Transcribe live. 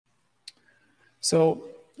So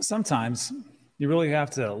sometimes you really have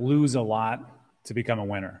to lose a lot to become a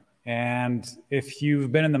winner. And if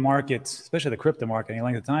you've been in the market, especially the crypto market, any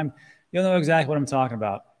length of time, you'll know exactly what I'm talking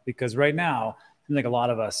about. Because right now, I think a lot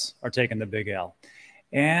of us are taking the big L.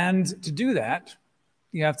 And to do that,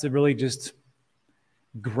 you have to really just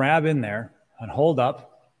grab in there and hold up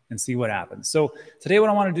and see what happens. So today what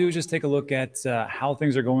I want to do is just take a look at how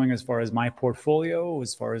things are going as far as my portfolio,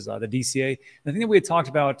 as far as the DCA. The thing that we had talked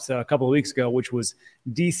about a couple of weeks ago, which was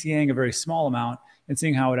DCAing a very small amount and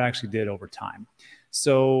seeing how it actually did over time.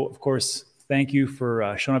 So, of course, thank you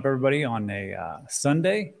for showing up, everybody, on a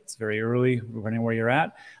Sunday. It's very early, depending where you're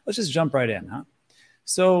at. Let's just jump right in, huh?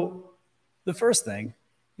 So the first thing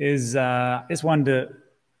is I just wanted to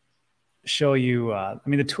show you,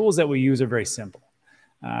 the tools that we use are very simple.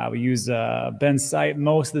 We use Ben's site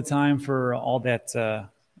most of the time for all that,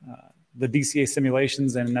 the DCA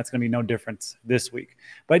simulations, and that's going to be no different this week.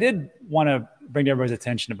 But I did want to bring to everybody's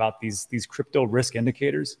attention about these crypto risk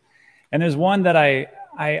indicators. And there's one that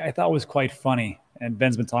I thought was quite funny, and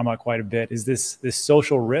Ben's been talking about quite a bit, is this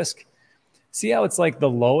social risk. See how it's like the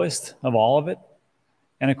lowest of all of it?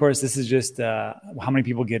 And of course, this is just how many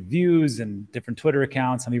people get views and different Twitter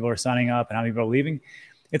accounts, how many people are signing up and how many people are leaving.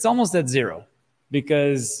 It's almost at zero.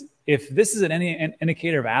 Because if this is an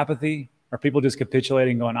indicator of apathy, or people just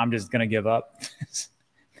capitulating, going, I'm just going to give up,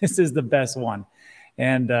 this is the best one.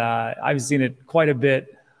 And I've seen it quite a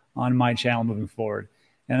bit on my channel moving forward.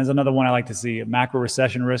 And there's another one I like to see, macro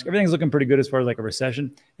recession risk. Everything's looking pretty good as far as like a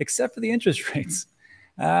recession, except for the interest rates.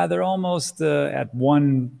 They're almost at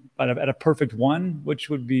a perfect one, which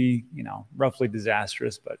would be, roughly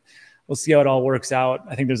disastrous. But we'll see how it all works out.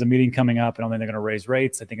 I think there's a meeting coming up. I don't think they're going to raise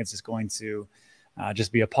rates. I think it's just going to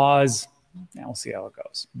just be a pause, and we'll see how it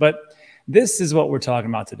goes. But this is what we're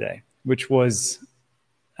talking about today, which was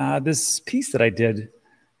this piece that I did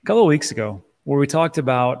a couple of weeks ago, where we talked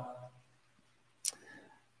about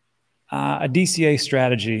a DCA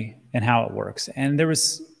strategy and how it works. And there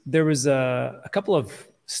was a couple of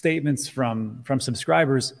statements from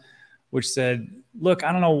subscribers which said, look,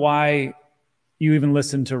 I don't know why you even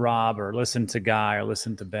listen to Rob or listen to Guy or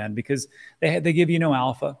listen to Ben, because they give you no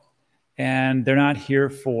alpha. And they're not here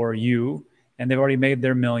for you, and they've already made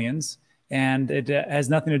their millions, and it has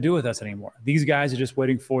nothing to do with us anymore. These guys are just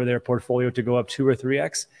waiting for their portfolio to go up 2 or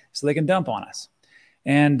 3x so they can dump on us.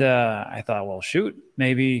 And I thought, well, shoot,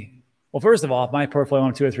 maybe, well, first of all, if my portfolio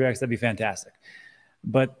went 2 or 3x, that'd be fantastic.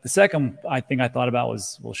 But the second thing I thought about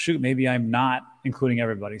was, well, shoot, maybe I'm not including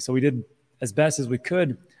everybody. So we did as best as we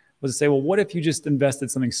could was to say, well, what if you just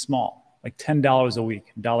invested something small, like $10 a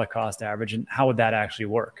week, dollar cost average, and how would that actually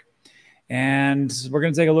work? And we're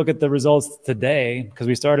going to take a look at the results today, because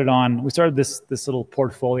we started this little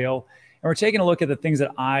portfolio, and we're taking a look at the things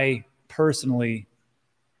that I personally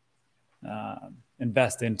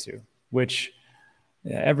invest into, which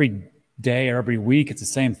every day or every week, it's the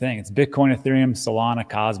same thing. It's Bitcoin, Ethereum, Solana,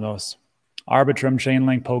 Cosmos, Arbitrum,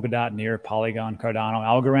 Chainlink, Polkadot, Near, Polygon, Cardano,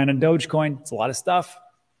 Algorand, and Dogecoin. It's a lot of stuff.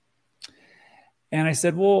 And I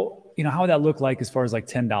said, well, how would that look like as far as like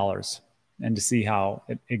 $10? And to see how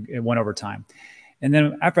it went over time. And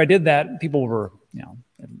then after I did that, people were,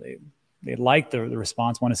 they liked the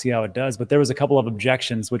response, want to see how it does. But there was a couple of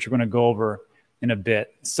objections, which we're going to go over in a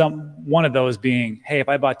bit. One of those being, hey, if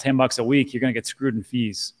I bought $10 a week, you're going to get screwed in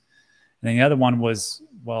fees. And then the other one was,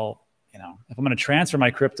 well, if I'm going to transfer my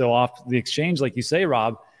crypto off the exchange, like you say,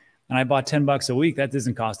 Rob, and I bought $10 a week, that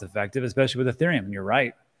isn't cost effective, especially with Ethereum. And you're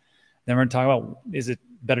right. Then we're going to talk about, is it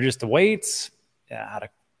better just to wait? How to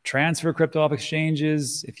transfer crypto off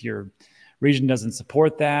exchanges if your region doesn't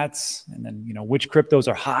support that, and then which cryptos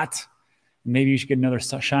are hot, maybe you should get another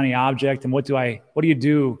shiny object, and what do you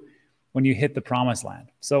do when you hit the promised land?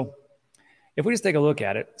 So if we just take a look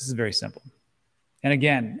at it, this is very simple. And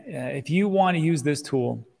again, if you want to use this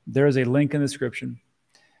tool, there is a link in the description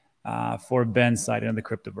for Ben's site and the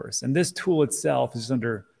CRYPTOVERSE, and this tool itself is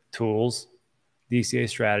under tools, DCA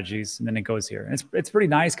strategies, and then it goes here. And it's pretty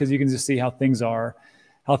nice because you can just see how things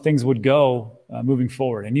would go moving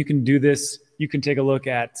forward. And you can do this. You can take a look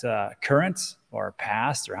at current or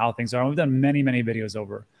past or how things are. We've done many, many videos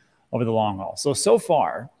over the long haul. So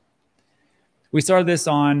far, we started this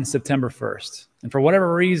on September 1st. And for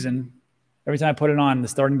whatever reason, every time I put it on the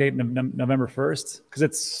starting date, November 1st,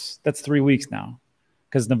 because that's 3 weeks now,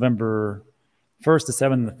 because November 1st to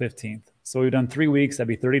 7th and the 15th. So we've done 3 weeks. That'd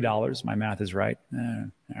be $30. My math is right.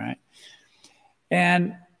 All right.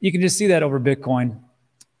 And you can just see that over Bitcoin.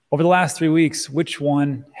 Over the last 3 weeks, which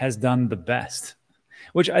one has done the best?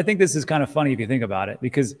 Which I think this is kind of funny if you think about it,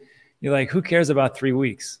 because you're like, who cares about 3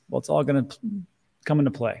 weeks? Well, it's all going to come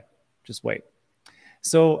into play. Just wait.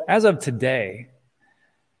 So as of today,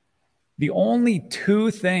 the only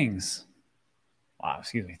three things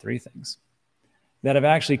that have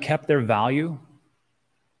actually kept their value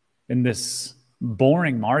in this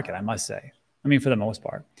boring market, I must say, I mean, for the most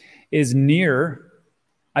part, is NEAR.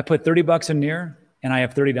 I put 30 bucks in NEAR and I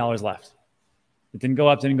have $30 left. It didn't go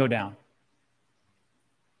up, didn't go down.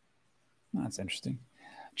 Oh, that's interesting.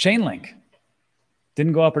 Chainlink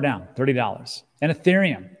didn't go up or down, $30. And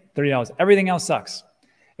Ethereum, $30. Everything else sucks.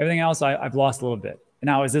 Everything else I've lost a little bit.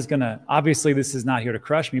 Now, is this gonna, obviously this is not here to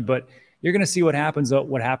crush me, but you're gonna see what happens over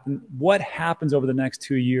the next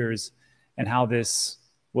 2 years and how this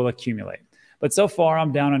will accumulate. But so far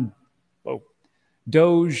I'm down on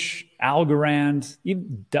Doge, Algorand,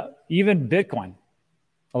 even Bitcoin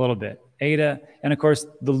a little bit, ADA, and of course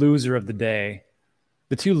the loser of the day,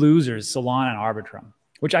 the two losers, Solana and Arbitrum,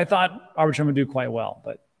 which I thought Arbitrum would do quite well,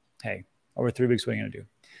 but hey, over 3 weeks, what are you gonna do?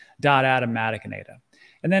 Atom, Matic, and ADA.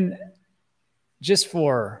 And then just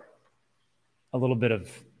for a little bit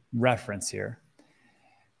of reference here,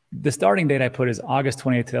 the starting date I put is August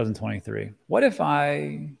 28, 2023. What if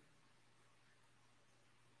again,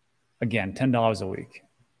 $10 a week.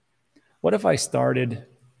 What if I started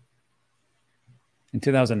in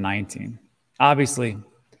 2019? Obviously,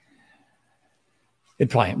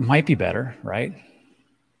 it might be better, right?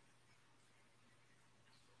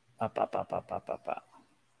 Up.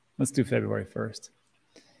 Let's do February 1st.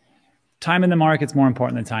 Time in the market's more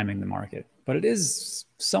important than timing the market, but it is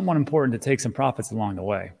somewhat important to take some profits along the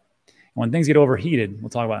way. And when things get overheated, we'll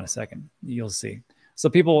talk about it in a second, you'll see. So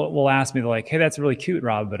people will ask me, like, hey, that's really cute,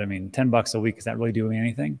 Rob, but I mean, 10 bucks a week, is that really doing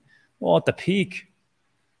anything? Well, at the peak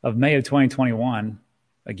of May of 2021,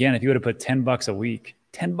 again, if you would have put 10 bucks a week,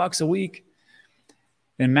 10 bucks a week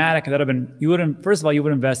in Matic, that would have been, first of all, you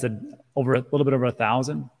would have invested a little bit over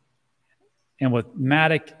 1,000. And with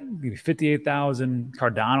Matic, 58,000,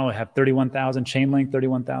 Cardano would have 31,000, Chainlink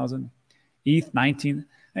 31,000, ETH 19. I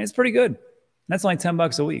mean, it's pretty good. That's only 10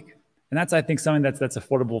 bucks a week. And that's, I think, something that's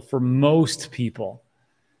affordable for most people.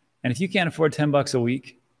 And if you can't afford 10 bucks a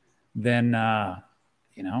week, then,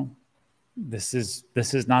 you know, this is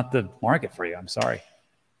not the market for you. I'm sorry.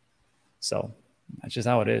 So that's just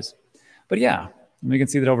how it is. But yeah, we can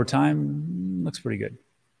see that over time, looks pretty good.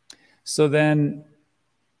 So then,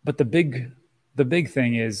 but the big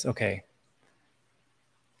thing is, okay,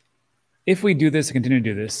 if we do this and continue to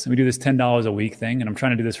do this, and we do this $10 a week thing, and I'm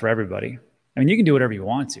trying to do this for everybody, I mean, you can do whatever you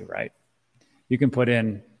want to, right? You can put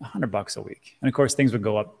in 100 bucks a week. And of course, things would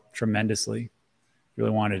go up tremendously if you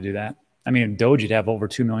really wanted to do that. I mean, in Doge, you'd have over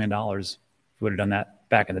 $2 million if you would have done that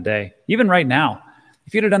back in the day. Even right now,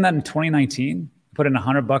 if you'd have done that in 2019, put in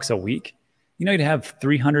 100 bucks a week, you know, you'd have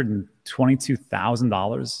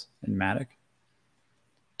 $322,000 in Matic.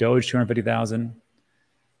 Doge, 250,000.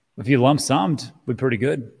 If you lump summed, it would be pretty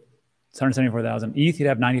good. It's 174,000. ETH, you'd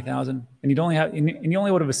have 90,000, and you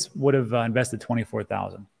only would have invested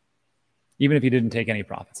 24,000, even if you didn't take any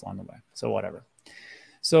profits along the way. So whatever.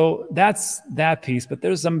 So that's that piece, but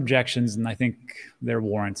there's some objections, and I think they're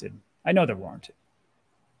warranted. I know they're warranted.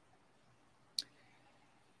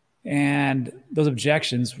 And those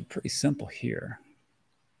objections were pretty simple here.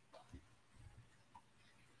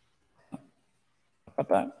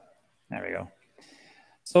 There we go.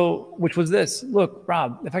 So, which was this? Look,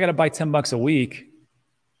 Rob, if I got to buy 10 bucks a week,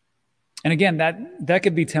 and again, that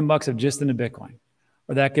could be 10 bucks of just into Bitcoin,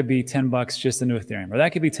 or that could be 10 bucks just into Ethereum, or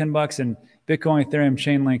that could be 10 bucks in Bitcoin, Ethereum,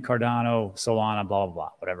 Chainlink, Cardano, Solana, blah, blah, blah,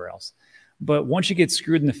 whatever else. But once you get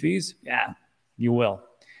screwed in the fees, yeah, you will.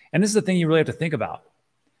 And this is the thing you really have to think about,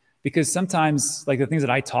 because sometimes, like the things that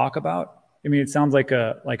I talk about, I mean, it sounds like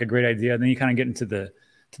a great idea, and then you kind of get into the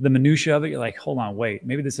minutia of it. You're like, hold on, wait,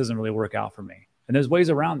 maybe this doesn't really work out for me. And there's ways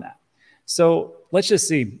around that. So let's just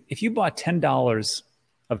see. If you bought $10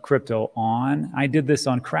 of crypto I did this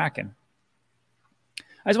on Kraken.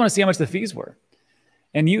 I just want to see how much the fees were.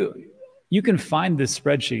 And you can find this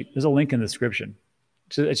spreadsheet. There's a link in the description.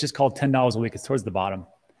 It's just called $10 a week. It's towards the bottom.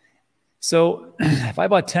 So if I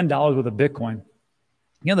bought $10 with a Bitcoin,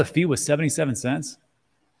 you know, the fee was 77 cents.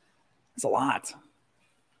 That's a lot.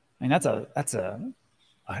 I mean, that's a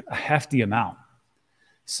hefty amount.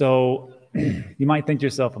 So you might think to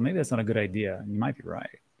yourself, well, maybe that's not a good idea. And you might be right.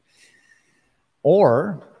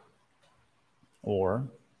 Or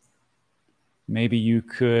maybe you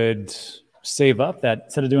could save up that,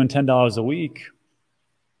 instead of doing $10 a week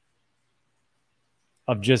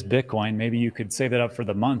of just Bitcoin, maybe you could save it up for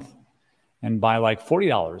the month and buy like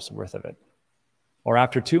 $40 worth of it. Or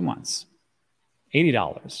after 2 months,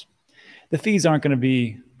 $80. The fees aren't going to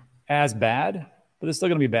be as bad, but they're still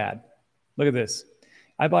going to be bad. Look at this.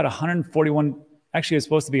 I bought 141, actually it's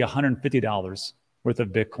supposed to be $150 worth of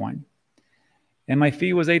Bitcoin. And my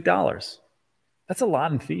fee was $8. That's a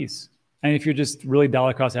lot in fees. And if you're just really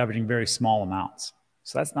dollar cost averaging very small amounts.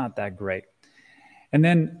 So that's not that great. And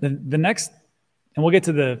then the next, and we'll get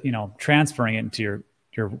to the, transferring it into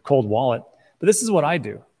your cold wallet. But this is what I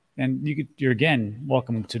do. And you're again,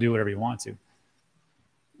 welcome to do whatever you want to.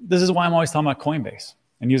 This is why I'm always talking about Coinbase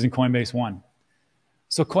and using Coinbase One.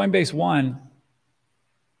 So Coinbase One,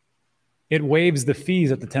 it waives the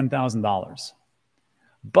fees up to $10,000.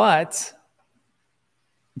 But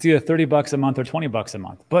it's either $30 a month or $20 a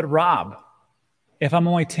month. But Rob, if I'm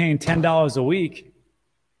only paying $10 a week,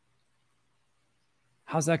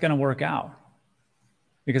 how's that going to work out?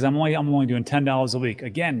 Because I'm only doing $10 a week.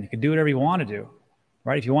 Again, you can do whatever you want to do,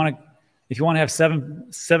 right? If you want to have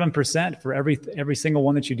 7% for every single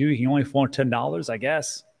one that you do, you can only afford $10, I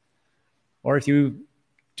guess. Or if you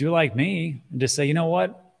do like me and just say, you know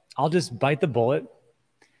what? I'll just bite the bullet.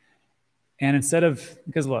 And instead of,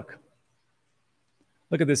 because look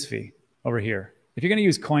at this fee over here. If you're going to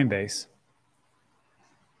use Coinbase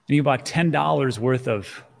and you bought $10 worth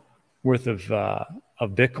of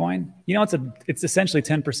Bitcoin, it's essentially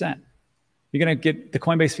 10%. You're going to get the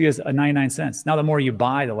Coinbase fee is 99 cents. Now, the more you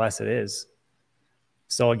buy, the less it is.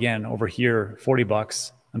 So again, over here,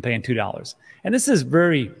 $40, I'm paying $2. And this is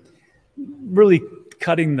really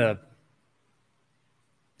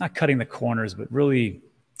not cutting the corners, but really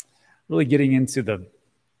getting into the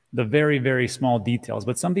very, very small details.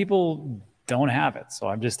 But some people don't have it. So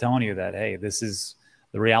I'm just telling you that, hey, this is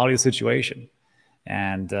the reality of the situation.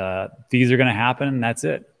 And fees are going to happen, and that's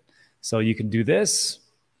it. So you can do this.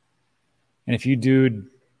 And if you do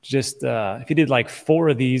if you did like 4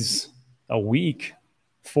 of these a week,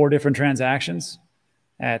 4 different transactions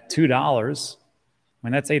at $2, I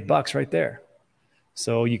mean, that's $8 right there.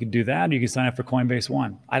 So you could do that. You can sign up for Coinbase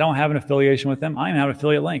One. I don't have an affiliation with them. I don't even have an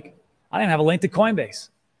affiliate link. I don't even have a link to Coinbase.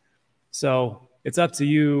 So it's up to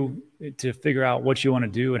you to figure out what you want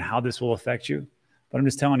to do and how this will affect you. But I'm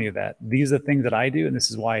just telling you that these are the things that I do, and this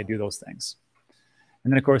is why I do those things.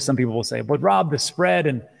 And then, of course, some people will say, but Rob, the spread,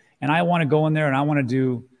 and I want to go in there and I want to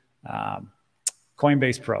do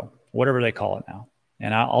Coinbase Pro, whatever they call it now.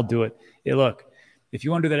 And I'll do it. Hey, look, if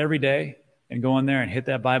you want to do that every day and go in there and hit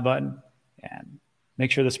that buy button and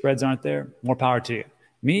make sure the spreads aren't there, more power to you.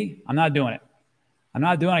 Me, I'm not doing it. I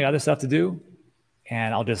got other stuff to do,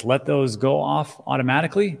 and I'll just let those go off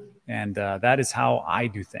automatically. And that is how I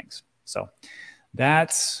do things. So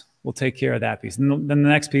we'll take care of that piece. And then the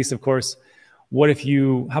next piece, of course,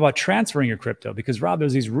 how about transferring your crypto? Because Rob,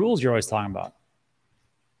 there's these rules you're always talking about.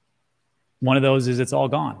 One of those is it's all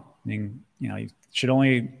gone. I mean, you should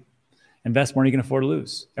only invest more than you can afford to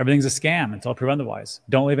lose. Everything's a scam until proven otherwise.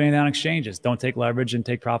 Don't leave anything on exchanges. Don't take leverage and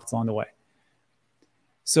take profits along the way.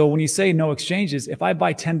 So when you say no exchanges, if I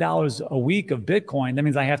buy $10 a week of Bitcoin, that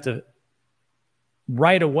means I have to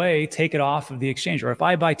right away take it off of the exchange. Or if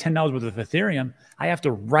I buy $10 worth of Ethereum, I have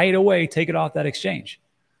to right away take it off that exchange.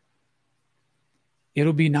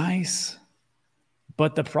 It'll be nice.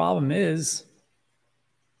 But the problem is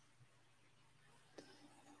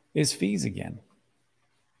fees again.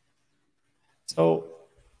 So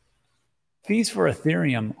fees for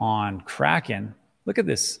Ethereum on Kraken, look at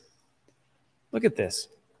this. Look at this.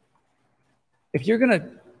 If you're gonna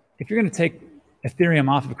take Ethereum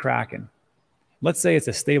off of Kraken, let's say it's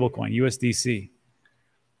a stable coin, USDC,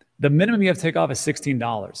 the minimum you have to take off is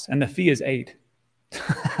 $16 and the fee is $8.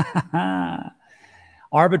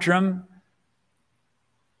 Arbitrum,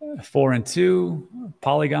 4 and 2,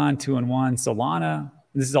 Polygon, 2 and 1, Solana,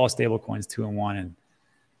 this is all stable coins, 2 and 1,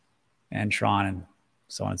 and Tron, and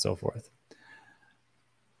so on and so forth.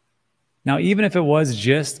 Now, even if it was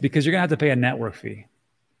just because you're going to have to pay a network fee.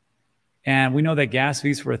 And we know that gas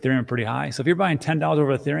fees for Ethereum are pretty high. So if you're buying $10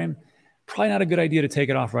 over Ethereum, probably not a good idea to take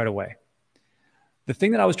it off right away. The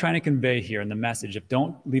thing that I was trying to convey here in the message of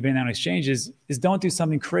don't leave it on exchanges is don't do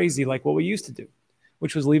something crazy like what we used to do,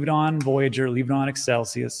 which was leave it on Voyager, leave it on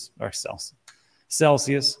Celsius,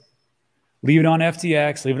 leave it on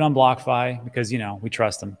FTX, leave it on BlockFi, because, we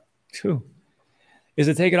trust them. Whew. Is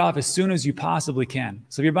to take it off as soon as you possibly can.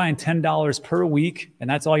 So if you're buying $10 per week and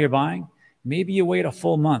that's all you're buying, maybe you wait a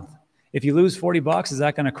full month. If you lose $40, is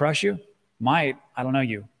that going to crush you? Might. I don't know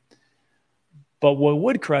you. But what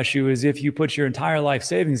would crush you is if you put your entire life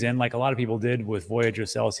savings in, like a lot of people did with Voyager,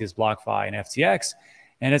 Celsius, BlockFi, and FTX,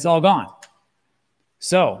 and it's all gone.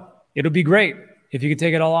 So it'll be great if you could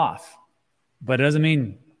take it all off, but it doesn't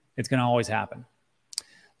mean it's going to always happen.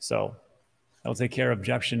 So that'll take care of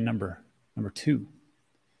objection number 2.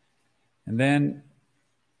 And then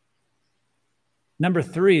number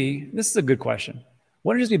 3, this is a good question.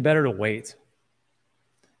 Wouldn't it just be better to wait?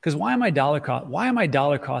 Because why am I dollar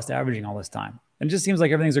cost averaging all this time? And it just seems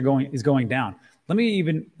like everything's going down. Let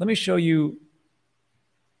me show you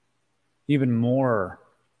even more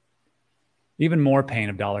pain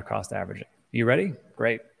of dollar cost averaging. You ready?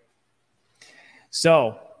 Great.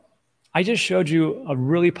 So I just showed you a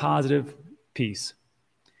really positive piece.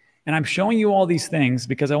 And I'm showing you all these things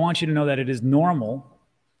because I want you to know that it is normal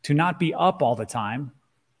to not be up all the time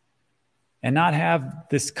and not have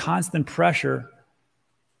this constant pressure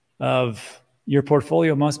of your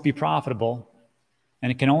portfolio must be profitable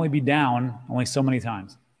and it can only be down only so many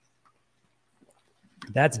times.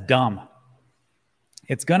 That's dumb.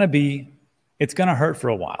 It's going to hurt for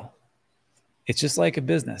a while. It's just like a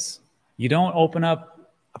business. You don't open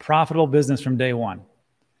up a profitable business from day one.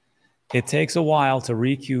 It takes a while to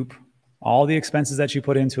recoup all the expenses that you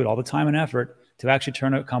put into it, all the time and effort to actually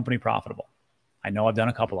turn a company profitable. I know I've done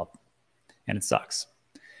a couple of them, and it sucks.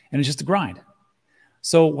 And it's just a grind.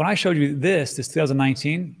 So when I showed you this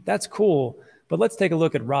 2019, that's cool, but let's take a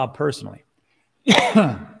look at Rob personally.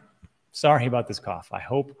 Sorry about this cough. I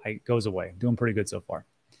hope it goes away. Doing pretty good so far.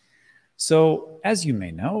 So as you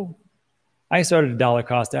may know, I started a dollar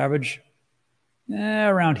cost average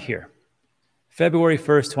around here, February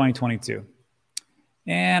 1st, 2022.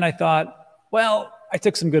 And I thought, well, I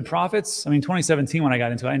took some good profits. I mean, 2017 when I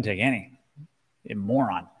got into it, I didn't take any. A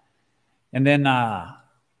moron. And then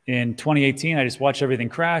in 2018, I just watched everything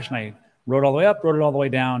crash and I rode all the way up, rode it all the way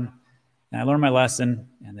down. And I learned my lesson.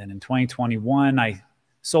 And then in 2021, I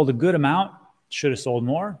sold a good amount, should have sold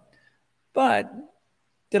more, but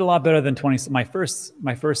did a lot better than my first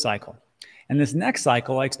cycle. And this next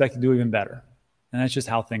cycle, I expect to do even better. And that's just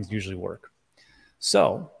how things usually work.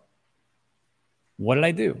 So what did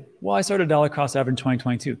I do? Well, I started dollar cost average in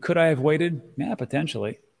 2022. Could I have waited? Yeah,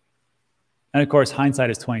 potentially. And of course,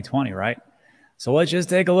 hindsight is 2020, right? So let's just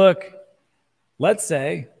take a look. Let's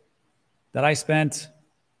say that I spent,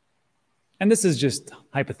 and this is just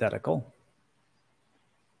hypothetical.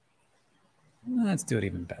 Let's do it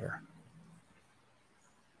even better.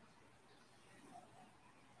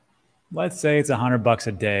 Let's say it's $100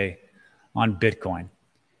 a day on Bitcoin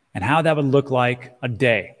and how that would look like a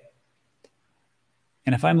day.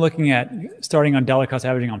 And if I'm looking at starting on dollar cost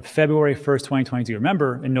averaging on February 1st, 2022,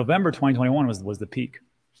 remember in November 2021 was the peak.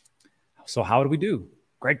 So how did we do?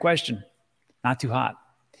 Great question. Not too hot.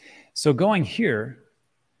 So going here,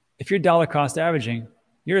 if you're dollar cost averaging,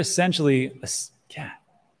 you're essentially,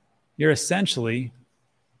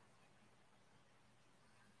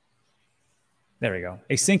 there we go,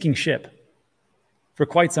 a sinking ship for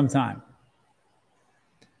quite some time.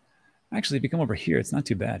 Actually, if you come over here, it's not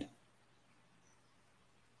too bad.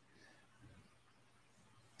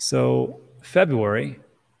 So February,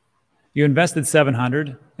 you invested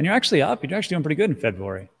 700 and you're actually up. You're actually doing pretty good in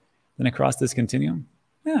February. Then across this continuum,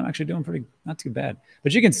 yeah, I'm actually doing not too bad.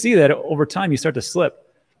 But you can see that over time you start to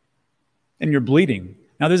slip and you're bleeding.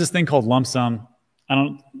 Now there's this thing called lump sum. I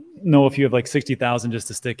don't know if you have like 60,000 just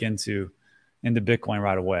to stick into Bitcoin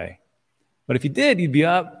right away. But if you did, you'd be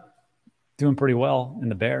up doing pretty well in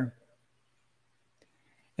the bear.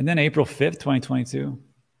 And then April 5th, 2022.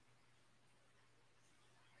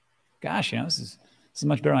 Gosh, this is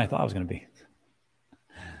much better than I thought it was going to be.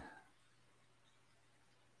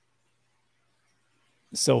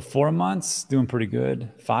 So 4 months, doing pretty good.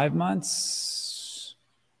 5 months.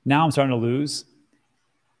 Now I'm starting to lose.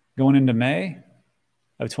 Going into May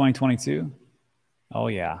of 2022. Oh,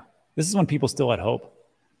 yeah. This is when people still had hope.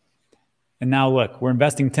 And now look, we're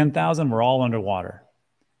investing 10,000. We're all underwater.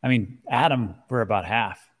 I mean, Atom, we're about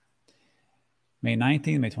half. May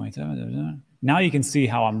 19th, May 27th. Now you can see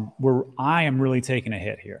how I am really taking a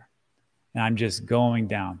hit here. And I'm just going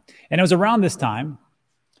down. And it was around this time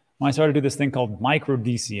when I started to do this thing called micro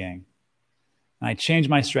DCAing. And I changed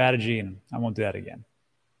my strategy, and I won't do that again.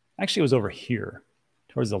 Actually, it was over here,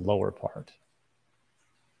 towards the lower part.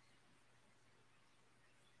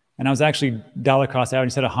 And I was actually dollar cost average.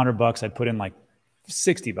 Instead of $100, I'd put in like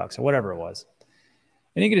 $60 or whatever it was.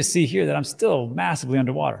 And you get to see here that I'm still massively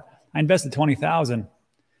underwater. I invested 20,000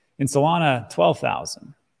 in Solana,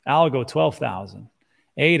 12,000, Algo, 12,000,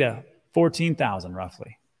 ADA, 14,000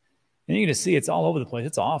 roughly. And you can just see it's all over the place.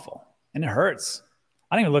 It's awful. And it hurts.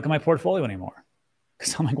 I don't even look at my portfolio anymore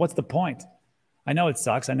because I'm like, what's the point? I know it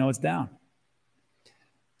sucks. I know it's down.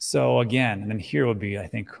 So again, and then here would be, I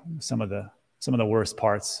think, some of the worst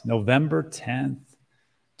parts. November 10th,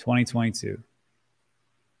 2022.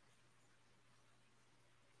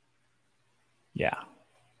 Yeah.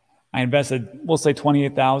 I invested, we'll say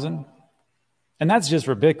 28,000. And that's just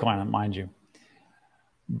for Bitcoin, mind you.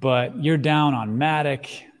 But you're down on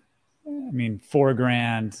Matic. I mean, 4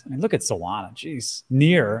 grand. I mean, look at Solana. Geez,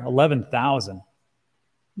 near 11,000.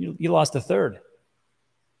 You lost a third.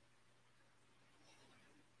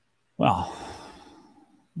 Well,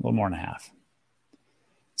 a little more than a half.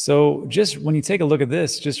 So just when you take a look at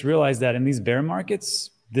this, just realize that in these bear markets,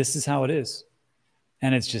 this is how it is.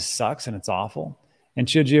 And it just sucks and it's awful. And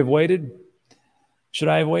should you have waited? Should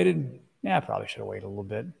I have waited? Yeah, I probably should have waited a little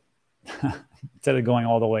bit instead of going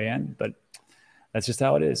all the way in. But that's just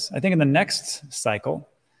how it is. I think in the next cycle,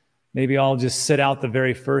 maybe I'll just sit out the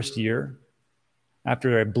very first year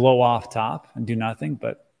after I blow off top and do nothing.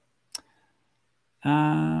 But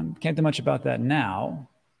can't do much about that now.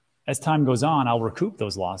 As time goes on, I'll recoup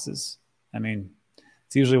those losses. I mean,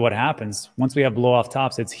 it's usually what happens. Once we have blow off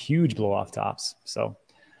tops, it's huge blow off tops. So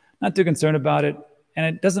not too concerned about it. And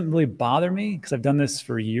it doesn't really bother me because I've done this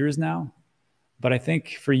for years now. But I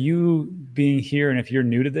think for you being here, and if you're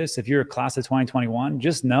new to this, if you're a class of 2021,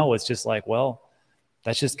 just know it's just like, well,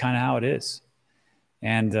 that's just kind of how it is.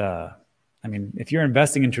 And I mean, if you're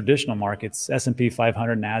investing in traditional markets, S&P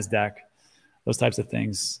 500, NASDAQ, those types of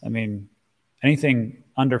things, I mean, anything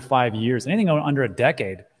under 5 years, anything under a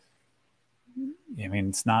decade, I mean,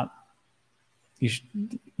 it's not,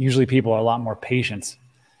 usually people are a lot more patient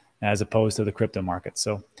as opposed to the crypto market.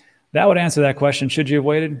 So that would answer that question. Should you have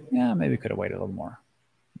waited? Yeah, maybe could have waited a little more.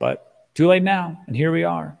 But too late now, and here we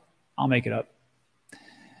are. I'll make it up.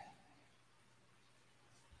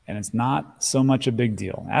 And it's not so much a big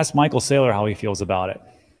deal. Ask Michael Saylor how he feels about it.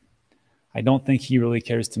 I don't think he really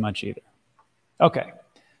cares too much either. Okay,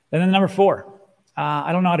 and then number 4.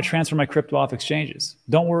 I don't know how to transfer my crypto off exchanges.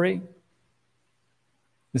 Don't worry.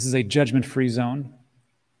 This is a judgment-free zone.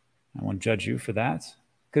 I won't judge you for that,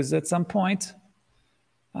 because at some point,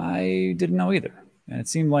 I didn't know either. And it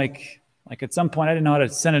seemed like at some point, I didn't know how to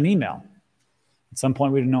send an email. At some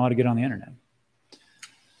point, we didn't know how to get on the internet. At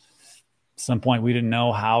some point, we didn't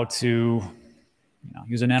know how to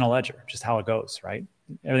use a nano ledger, just how it goes, right?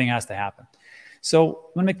 Everything has to happen. So I'm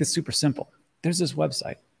going to make this super simple. There's this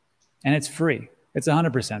website, and it's free. It's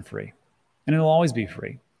 100% free, and it'll always be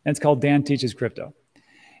free. And it's called Dan Teaches Crypto.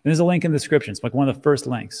 And there's a link in the description. It's like one of the first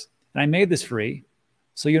links. And I made this free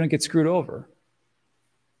so you don't get screwed over.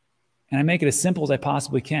 And I make it as simple as I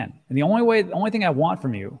possibly can. And the only thing I want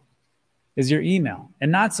from you is your email.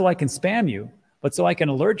 And not so I can spam you, but so I can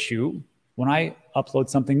alert you when I upload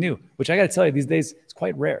something new, which I got to tell you, these days, it's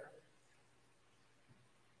quite rare.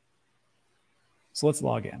 So let's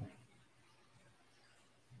log in.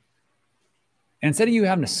 And instead of you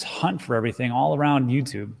having to hunt for everything all around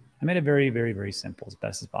YouTube, I made it very, very, very simple, as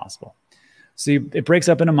best as possible. So it breaks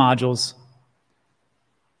up into modules.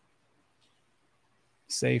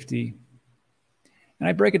 Safety. And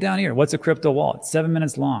I break it down here. What's a crypto wallet? 7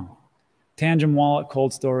 minutes long. TANGEM wallet,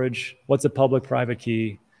 cold storage. What's a public-private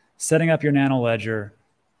key? Setting up your nano ledger.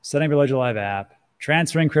 Setting up your Ledger Live app.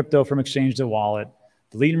 Transferring crypto from exchange to wallet.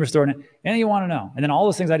 Delete and restore it. Anything you want to know. And then all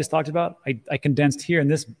those things I just talked about, I condensed here in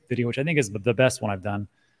this video, which I think is the best one I've done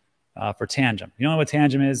for TANGEM. You know what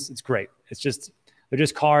TANGEM is? It's great. It's just, they're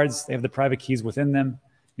just cards. They have the private keys within them.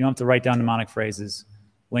 You don't have to write down mnemonic phrases.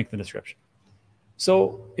 Link in the description.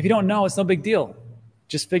 So if you don't know, it's no big deal.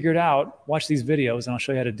 Just figure it out, watch these videos, and I'll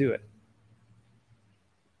show you how to do it.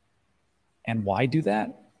 And why do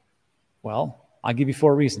that? Well, I'll give you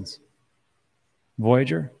 4 reasons.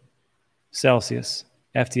 Voyager, Celsius,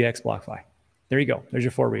 FTX, BlockFi. There you go. There's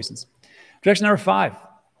your 4 reasons. Objection number 5.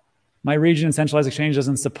 My region and centralized exchange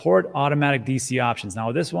doesn't support automatic DC options. Now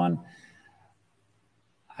with this one,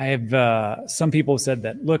 I have some people have said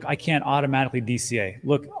that, look, I can't automatically DCA.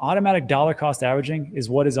 Look, automatic dollar cost averaging is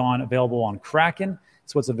what is available on Kraken.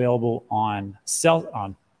 It's what's available on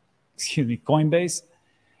Coinbase.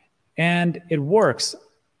 And it works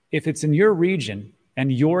if it's in your region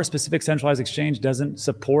and your specific centralized exchange doesn't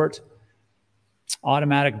support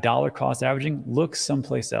automatic dollar cost averaging, look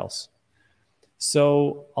someplace else.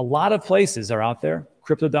 So a lot of places are out there.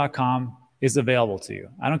 Crypto.com is available to you.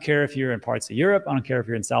 I don't care if you're in parts of Europe. I don't care if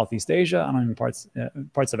you're in Southeast Asia. I don't even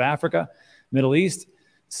parts of Africa, Middle East.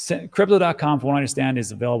 Crypto.com, from what I understand,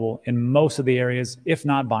 is available in most of the areas, if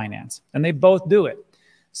not Binance. And they both do it.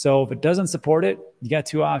 So if it doesn't support it, you got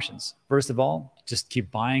 2 options. First of all, just keep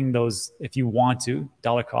buying those, if you want to,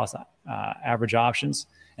 dollar cost average options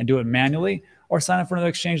and do it manually, or sign up for another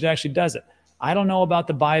exchange that actually does it. I don't know about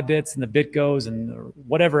the Bybits and the BitGos and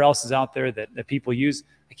whatever else is out there that people use.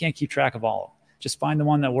 I can't keep track of all of them. Just find the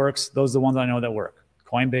one that works. Those are the ones I know that work.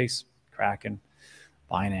 Coinbase, Kraken,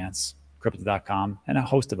 Binance, Crypto.com, and a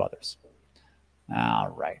host of others. All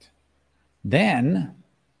right. Then,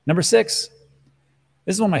 number 6.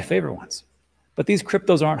 This is one of my favorite ones. But these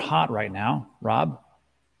cryptos aren't hot right now, Rob.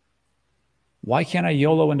 Why can't I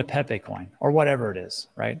YOLO into Pepe coin or whatever it is,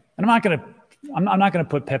 right? And I'm not gonna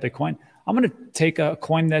put Pepe coin. I'm gonna take a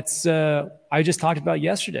coin that's I just talked about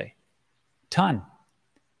yesterday, TON.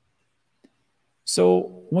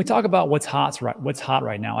 So when we talk about what's hot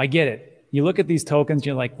right now, I get it. You look at these tokens,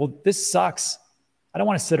 you're like, well, this sucks. I don't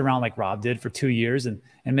want to sit around like Rob did for 2 years and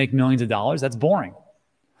make millions of dollars. That's boring.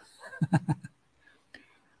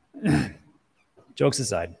 Jokes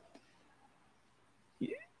aside,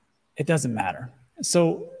 it doesn't matter.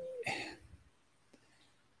 So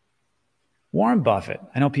Warren Buffett,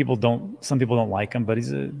 I know some people don't like him, but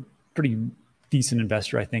he's a pretty decent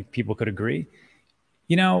investor. I think people could agree.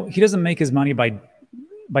 You know, he doesn't make his money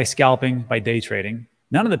by scalping, by day trading.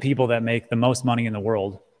 None of the people that make the most money in the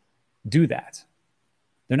world do that.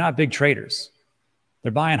 They're not big traders.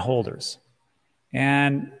 They're buy and holders.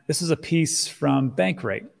 And this is a piece from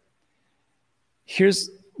Bankrate.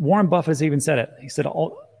 Warren Buffett has even said it. He said,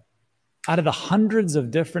 out of the hundreds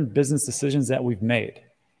of different business decisions that we've made,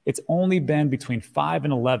 it's only been between 5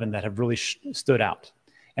 and 11 that have really stood out.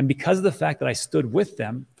 And because of the fact that I stood with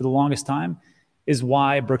them for the longest time is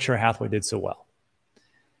why Berkshire Hathaway did so well.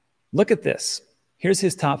 Look at this. Here's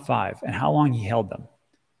his top 5 and how long he held them.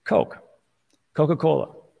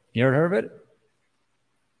 Coca-Cola. You ever heard of it?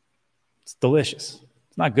 It's delicious.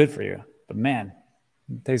 It's not good for you, but man,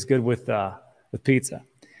 it tastes good with pizza.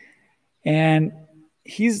 And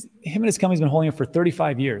him and his company's been holding it for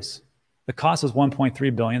 35 years. The cost was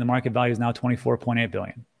 $1.3 billion. The market value is now $24.8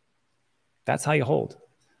 billion. That's how you hold.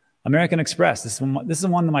 American Express. This is the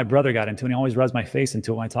one that my brother got into, and he always rubs my face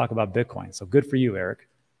into it when I talk about Bitcoin. So good for you, Eric.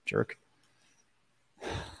 Jerk.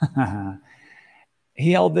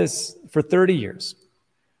 He held this for 30 years.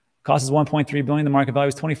 Cost is $1.3 billion. The market value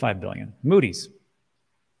is $25 billion. Moody's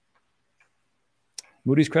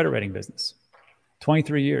credit rating business.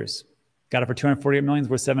 23 years. Got it for $248 million,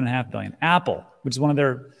 worth $7.5 billion. Apple, which is one of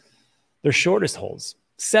their shortest holds.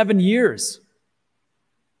 7 years.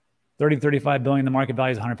 30 to 35 billion. The market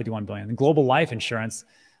value is 151 billion. And global life insurance,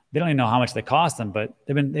 they don't even know how much they cost them, but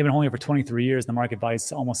they've been holding it for 23 years. The market value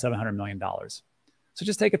is almost $700 million. So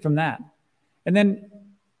just take it from that. And then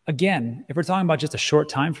again, if we're talking about just a short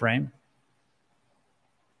time frame,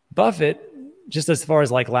 Buffett, just as far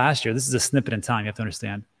as like last year, this is a snippet in time, you have to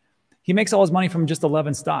understand. He makes all his money from just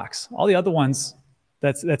 11 stocks. All the other ones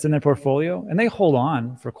that's in their portfolio, and they hold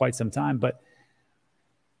on for quite some time, but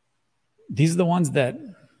these are the ones that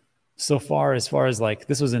so far, as far as like,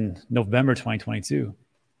 this was in November 2022,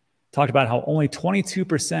 talked about how only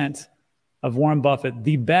 22% of Warren Buffett,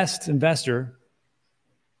 the best investor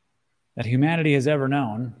that humanity has ever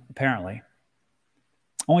known, apparently,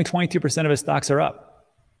 only 22% of his stocks are up.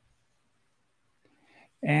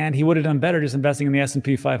 And he would have done better just investing in the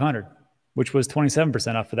S&P 500, which was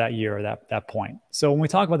 27% up for that year or that point. So when we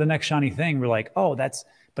talk about the next shiny thing, we're like, oh,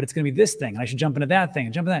 but it's going to be this thing. And I should jump into that thing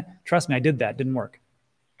and jump into that. Trust me, I did that. Didn't work.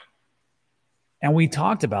 And we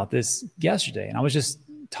talked about this yesterday. And I was just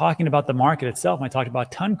talking about the market itself. And I talked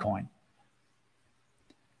about TONcoin,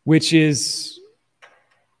 which is,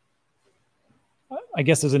 I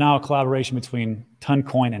guess there's now a collaboration between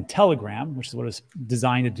TONcoin and Telegram, which is what it's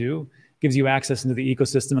designed to do. Gives you access into the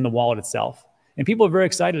ecosystem and the wallet itself. And people are very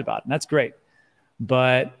excited about it, and that's great.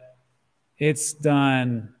 But it's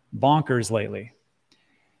done bonkers lately.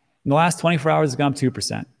 In the last 24 hours, it's gone up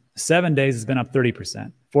 2%. 7 days, it's been up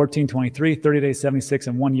 30%. 14, 23, 30 days, 76,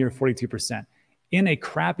 and 1 year, 42%. In a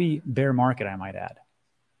crappy bear market, I might add.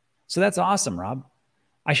 So that's awesome, Rob.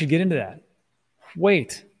 I should get into that.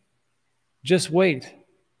 Wait. Just wait.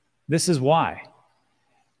 This is why.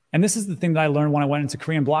 And this is the thing that I learned when I went into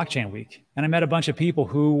Korean Blockchain Week. And I met a bunch of people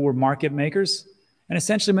who were market makers and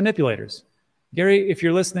essentially manipulators. Gary, if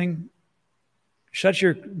you're listening, shut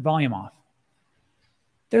your volume off.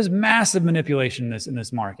 There's massive manipulation in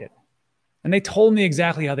this market. And they told me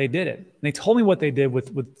exactly how they did it. And they told me what they did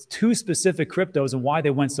with 2 specific cryptos and why they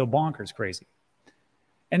went so bonkers crazy.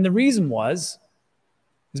 And the reason is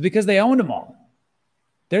because they owned them all.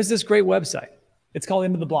 There's this great website. It's called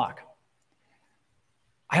Into the Block.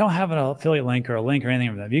 I don't have an affiliate link or a link or anything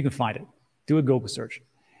of that. You can find it. Do a Google search.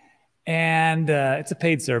 And it's a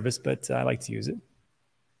paid service, but I like to use it.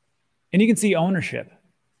 And you can see ownership.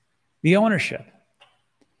 The ownership.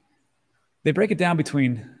 They break it down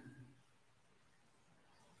between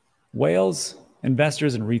whales,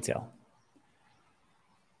 investors, and retail.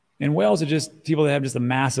 And whales are just people that have just a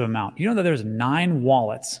massive amount. You know that there's 9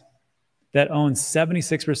 wallets that own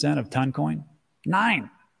 76% of TONcoin? 9.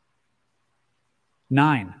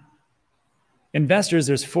 Investors,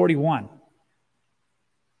 there's 41.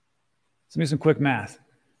 Let's do some quick math.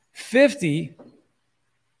 50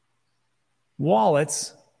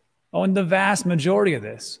 wallets own the vast majority of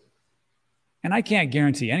this. And I can't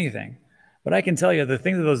guarantee anything, but I can tell you the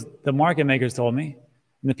things that the market makers told me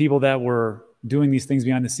and the people that were doing these things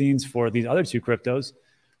behind the scenes for these other two cryptos,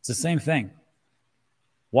 it's the same thing.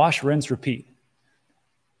 Wash, rinse, repeat.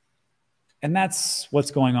 And that's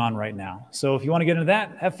what's going on right now. So if you want to get into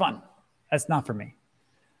that, have fun. That's not for me.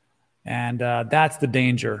 And that's the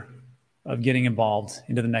danger of getting involved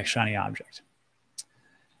into the next shiny object.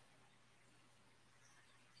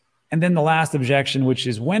 And then the last objection, which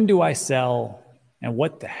is, when do I sell and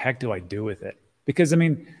what the heck do I do with it? Because, I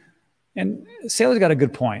mean, and Sailor's got a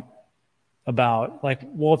good point about, like,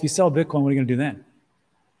 well, if you sell Bitcoin, what are you going to do then?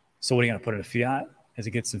 So what are you going to put into fiat as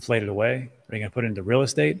it gets inflated away? Are you going to put it into real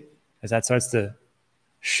estate as that starts to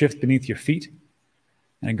shift beneath your feet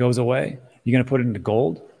and it goes away? You're going to put it into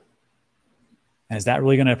gold? And is that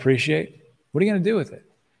really going to appreciate? What are you going to do with it?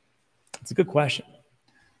 It's a good question.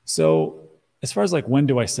 So as far as like when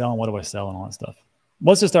do I sell and what do I sell and all that stuff,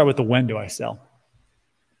 let's just start with the when do I sell.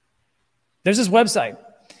 There's this website.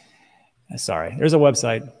 Sorry, there's a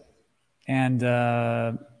website, and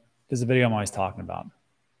there's a video I'm always talking about.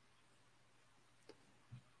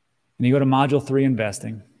 And you go to Module 3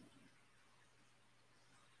 Investing.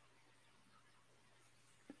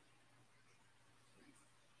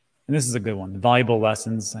 And this is a good one. Valuable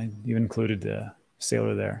lessons. I even included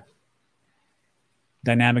Sailor there.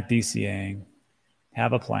 Dynamic DCAing.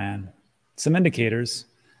 Have a plan. Some indicators.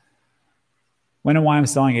 When and why I'm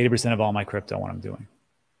selling 80% of all my crypto, what I'm doing.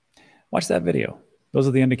 Watch that video. Those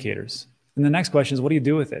are the indicators. And the next question is, what do you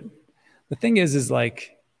do with it? The thing is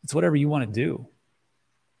like, it's whatever you want to do.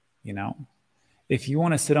 You know, if you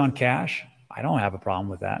want to sit on cash, I don't have a problem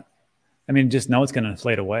with that. I mean, just know it's going to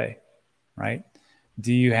inflate away, right?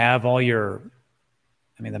 Do you have all your,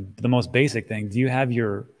 I mean, the most basic thing, do you have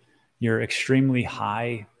your extremely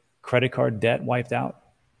high credit card debt wiped out?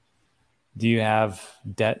 Do you have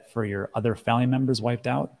debt for your other family members wiped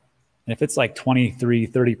out? And if it's like 23,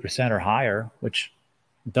 30% or higher, which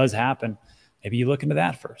does happen, maybe you look into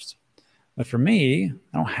that first. But for me,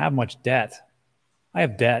 I don't have much debt. I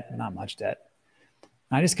have debt, not much debt.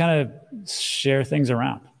 I just kind of share things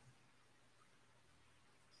around.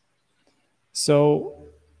 So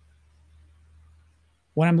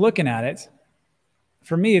when I'm looking at it,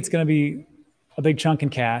 for me, it's going to be a big chunk in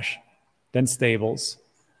cash, then stables.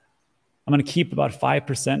 I'm going to keep about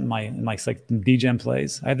 5% in my like DGEM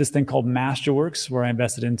plays. I have this thing called Masterworks where I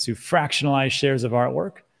invested into fractionalized shares of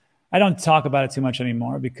artwork. I don't talk about it too much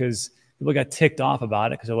anymore because people got ticked off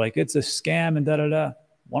about it because they're like, it's a scam and da-da-da.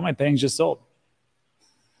 One of my paintings just sold.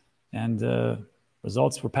 And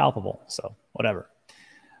results were palpable, so whatever.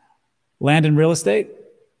 Land and real estate,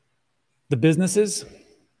 the businesses,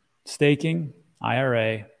 staking,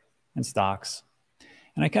 IRA, and stocks.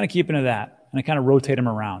 And I kind of keep into that, and I kind of rotate them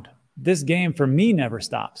around. This game for me never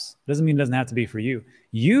stops. Doesn't mean it doesn't have to be for you.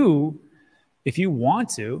 You, if you want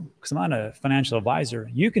to, because I'm not a financial advisor,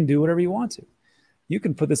 you can do whatever you want to. You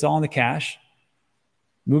can put this all in the cash,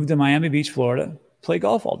 move to Miami Beach, Florida, play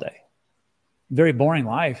golf all day. Very boring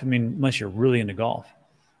life, I mean, unless you're really into golf.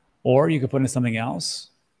 Or you could put in something else,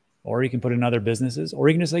 or you can put in other businesses, or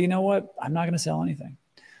you can just say, you know what, I'm not going to sell anything.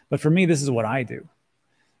 But for me, this is what I do.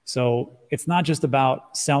 So it's not just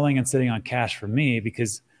about selling and sitting on cash for me,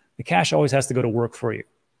 because the cash always has to go to work for you.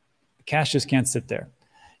 The cash just can't sit there.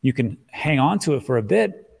 You can hang on to it for a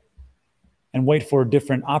bit and wait for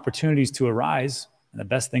different opportunities to arise. And the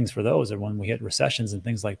best things for those are when we hit recessions and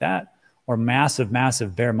things like that, or massive,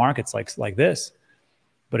 massive bear markets like this.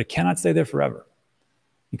 But it cannot stay there forever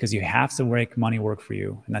because you have to make money work for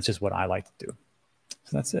you. And that's just what I like to do.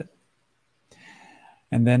 So that's it.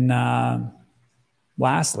 And then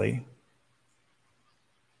lastly,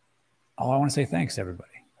 I want to say thanks to everybody.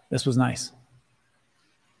 This was nice.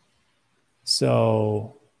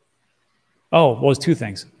 So, well, it was two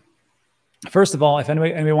things. First of all, if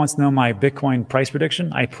anybody wants to know my Bitcoin price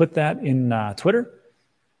prediction, I put that in Twitter.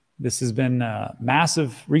 This has been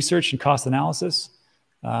massive research and cost analysis.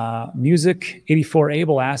 Music84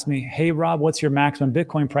 Abel asked me, hey, Rob, what's your maximum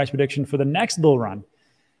Bitcoin price prediction for the next bull run?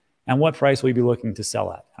 And what price will you be looking to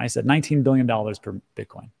sell at? I said $19 billion per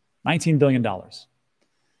Bitcoin. $19 billion.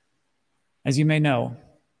 As you may know,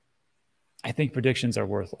 I think predictions are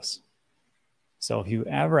worthless. So if you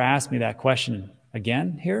ever ask me that question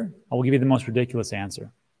again here, I will give you the most ridiculous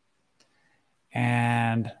answer.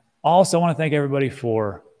 And also I want to thank everybody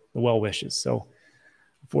for the well wishes. So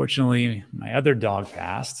unfortunately, my other dog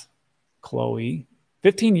passed, Chloe,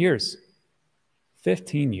 15 years.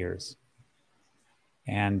 15 years.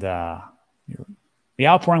 And the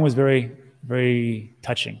outpouring was very, very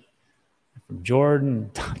touching. From Jordan,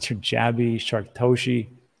 Dr. Jabby, Shark Toshi,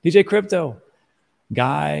 DJ Crypto,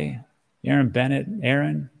 Guy, Aaron Bennett,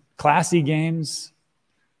 Aaron, Classy Games,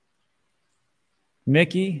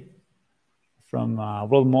 Mickey from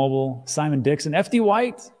World Mobile, Simon Dixon, FD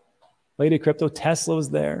White, Lady Crypto, Tesla was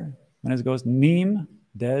there. Menez goes, Neem,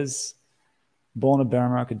 Dez, Bull in a bear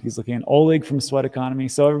market, he's looking, Oleg from Sweat Economy.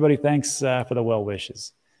 So everybody, thanks for the well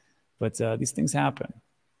wishes. But these things happen.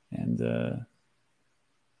 And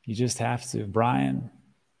you just have to, Brian,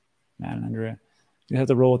 Matt and Andrea, you have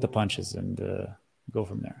to roll with the punches and go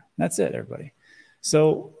from there. That's it, everybody.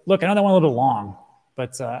 So look, I know that went a little bit long,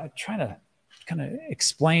 but trying to kind of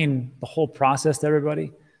explain the whole process to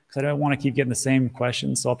everybody because I don't want to keep getting the same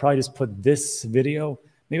questions. So I'll probably just put this video,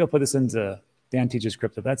 maybe I'll put this into Dan Teaches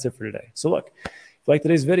Crypto. That's it for today. So look, if you like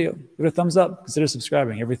today's video, give it a thumbs up, consider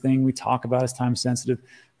subscribing. Everything we talk about is time sensitive.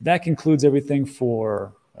 That concludes everything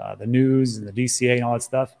for the news and the DCA and all that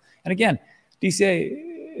stuff. And again, DCA,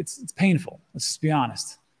 it's painful. Let's just be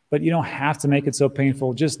honest. But you don't have to make it so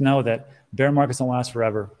painful. Just know that bear markets don't last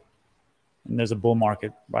forever. And there's a bull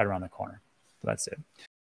market right around the corner. So that's it.